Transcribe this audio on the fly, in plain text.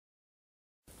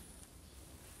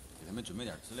们准备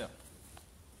点资料。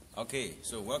Okay,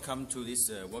 so welcome to this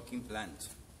working plant.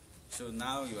 So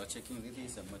now you are checking this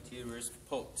is a materials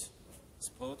pot,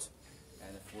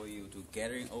 and for you to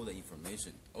gathering all the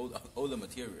information, all the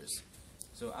materials.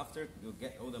 So after you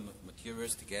get all the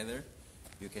materials together,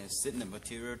 you can send the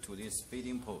material to this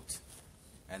feeding pot,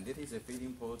 and this is a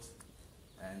feeding pot,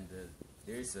 and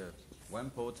there is a one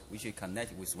pot which is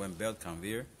connected with one belt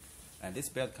conveyor, and this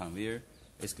belt conveyor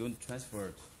is going to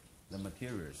transfer the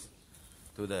materials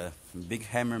to the big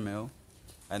hammer mill,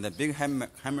 and the big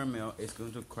hammer mill is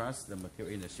going to crush the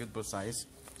material in a suitable size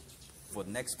for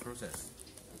the next process.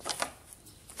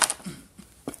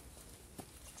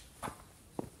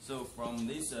 So from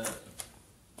this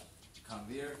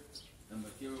conveyor, the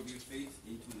material will be fed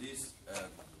into this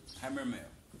hammer mill,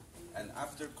 and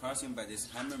after crushing by this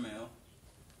hammer mill,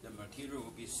 the material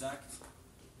will be sucked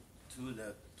to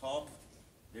the top.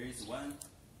 There is one,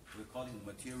 we call it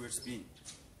material spin.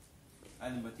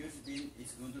 And the material spin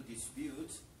is going to distribute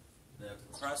the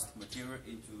crushed material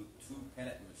into two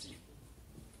pellet machines.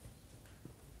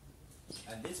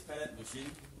 And this pellet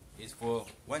machine is for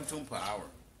 1 ton per hour.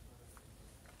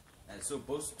 And so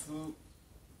both two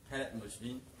pellet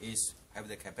machines have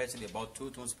the capacity about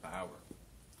 2 tons per hour.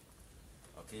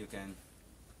 Okay, you can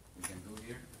go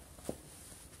here.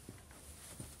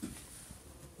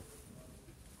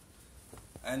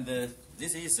 And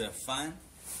this is a fan.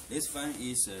 This fan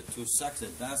is to suck the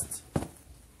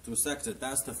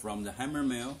dust from the hammer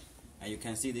mill, and you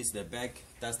can see this is the back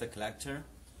dust collector.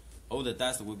 All the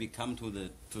dust will be come to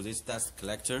this dust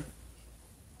collector.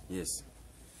 Yes,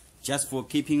 just for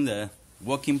keeping the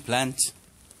working plant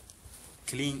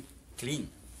clean.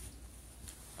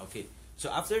 Okay,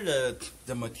 so after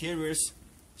the materials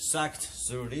sucked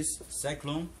through this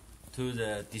cyclone to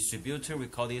the distributor, we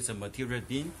call this a material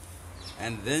bin,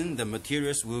 and then the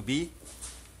materials will be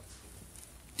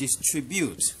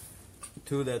distributed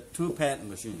to the two pellet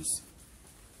machines.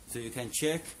 So you can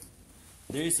check,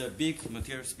 there is a big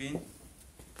material spin,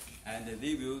 and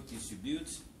they will distribute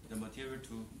the material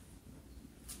to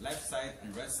left side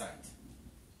and right side,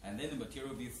 and then the material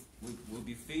will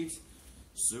be fed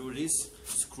through this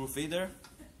screw feeder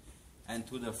and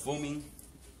to the forming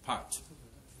part.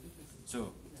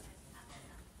 So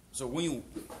when you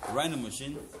run the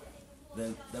machine,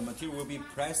 the material will be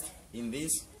pressed in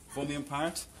this forming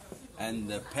part, and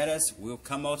the pellets will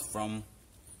come out from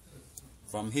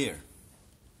here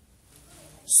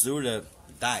through the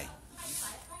die.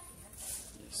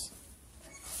 Yes.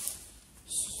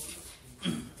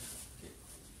 Okay.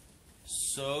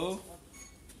 So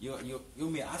you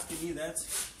may ask me that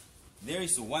there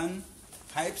is one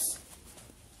pipes.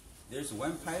 There's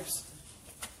one pipes.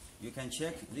 You can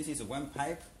check. This is one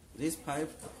pipe. This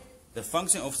pipe. The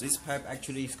function of this pipe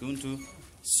actually is going to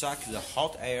suck the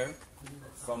hot air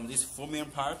from this forming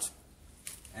part,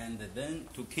 and then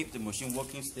to keep the machine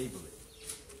working stably.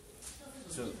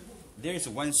 So there is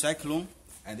one cyclone,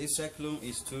 and this cyclone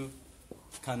is to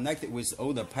connect it with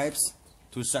all the pipes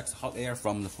to suck hot air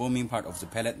from the forming part of the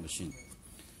pellet machine.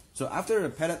 So after the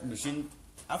pellet is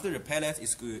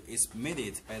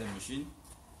made by the machine,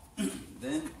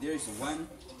 then there is one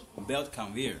belt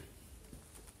conveyor.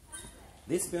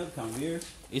 This belt conveyor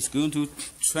is going to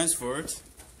transfer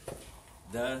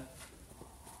the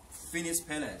finished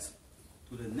pellet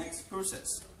to the next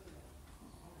process.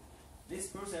 This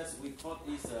process we call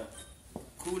is a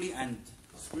cooling and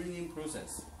screening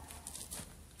process.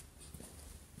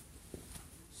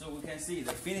 So we can see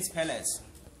the finished pellets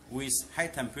with high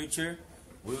temperature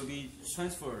will be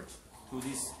transferred to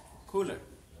this cooler.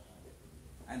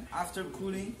 And after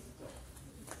cooling,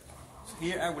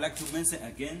 here I would like to mention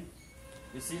again,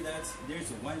 you see that there is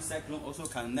one cyclone also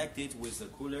connected with the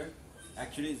cooler.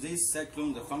 Actually, this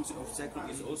cyclone, the function of cyclone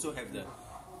is also have the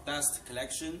dust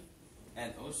collection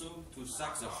and also to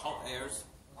suck the hot airs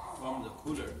from the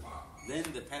cooler. Then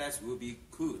the pellets will be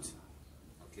cooled.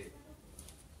 Okay.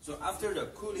 So after the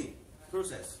cooling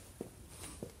process,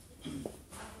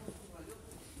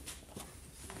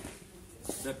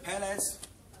 the pellets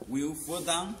will fall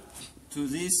down to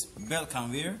this belt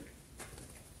conveyor.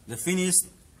 The finished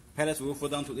pellets will fall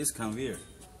down to this conveyor,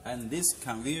 and this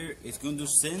conveyor is going to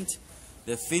send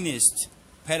the finished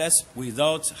pellets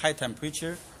without high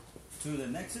temperature to the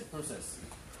next process.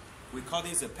 We call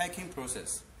this a packing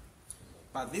process.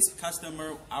 But this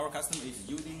customer, our customer, is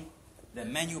using the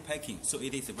manual packing, so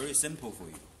it is very simple for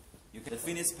you. You can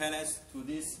finish pellets to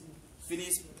this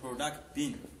finished product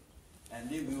bin, and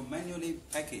they will manually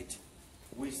pack it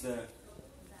with the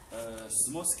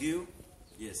small scale.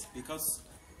 Yes, because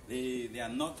they are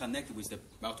not connected with the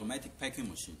automatic packing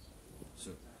machine.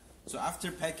 So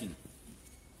after packing,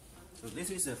 So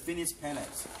this is a finished pellet.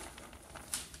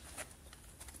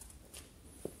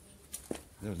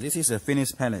 So this is a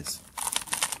finished pellet.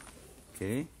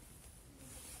 Okay.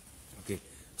 Okay.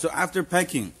 So after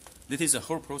packing, this is the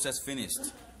whole process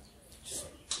finished.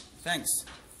 Thanks.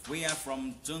 We are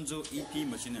from Zhengzhou EP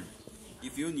Machinery.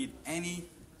 If you need any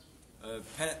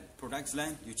pellet products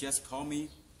line, you just call me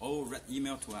or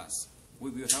email to us.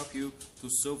 We will help you to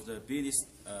solve the business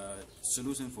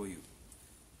solution for you.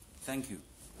 Thank you.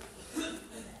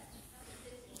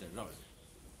 再绕一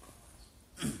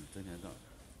下，真的绕，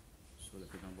说的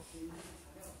非常不好，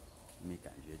没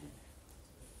感觉今天。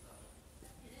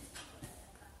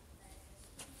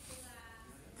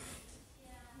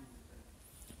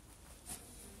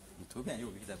你图片一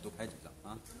会儿可以再多拍几张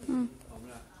啊。嗯。好不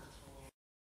啦？